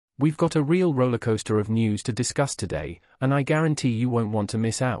We've got a real rollercoaster of news to discuss today, and I guarantee you won't want to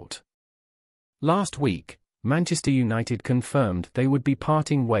miss out. Last week, Manchester United confirmed they would be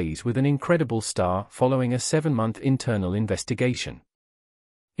parting ways with an incredible star following a 7-month internal investigation.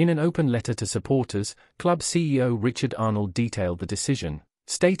 In an open letter to supporters, club CEO Richard Arnold detailed the decision,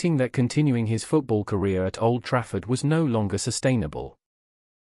 stating that continuing his football career at Old Trafford was no longer sustainable.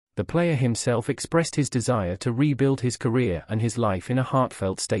 The player himself expressed his desire to rebuild his career and his life in a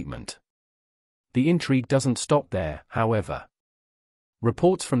heartfelt statement. The intrigue doesn't stop there, however.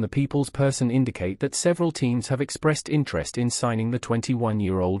 Reports from the People's Person indicate that several teams have expressed interest in signing the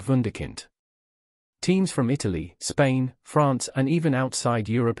 21-year-old wunderkind. Teams from Italy, Spain, France and even outside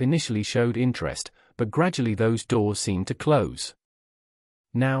Europe initially showed interest, but gradually those doors seemed to close.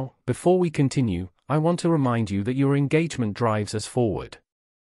 Now, before we continue, I want to remind you that your engagement drives us forward.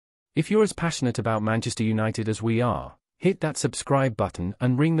 If you're as passionate about Manchester United as we are, hit that subscribe button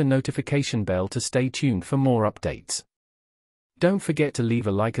and ring the notification bell to stay tuned for more updates. Don't forget to leave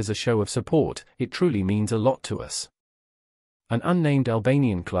a like as a show of support, it truly means a lot to us. An unnamed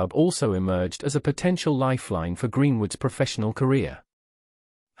Albanian club also emerged as a potential lifeline for Greenwood's professional career.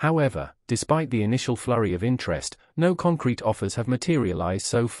 However, despite the initial flurry of interest, no concrete offers have materialized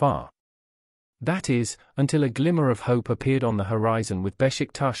so far. That is, until a glimmer of hope appeared on the horizon with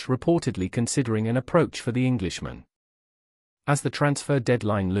Besiktas reportedly considering an approach for the Englishman. As the transfer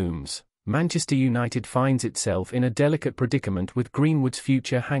deadline looms, Manchester United finds itself in a delicate predicament with Greenwood's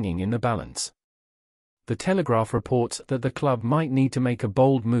future hanging in the balance. The Telegraph reports that the club might need to make a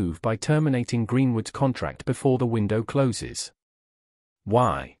bold move by terminating Greenwood's contract before the window closes.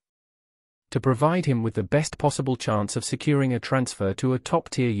 Why? To provide him with the best possible chance of securing a transfer to a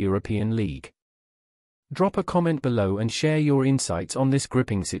top-tier European league. Drop a comment below and share your insights on this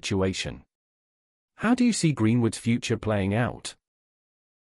gripping situation. How do you see Greenwood's future playing out?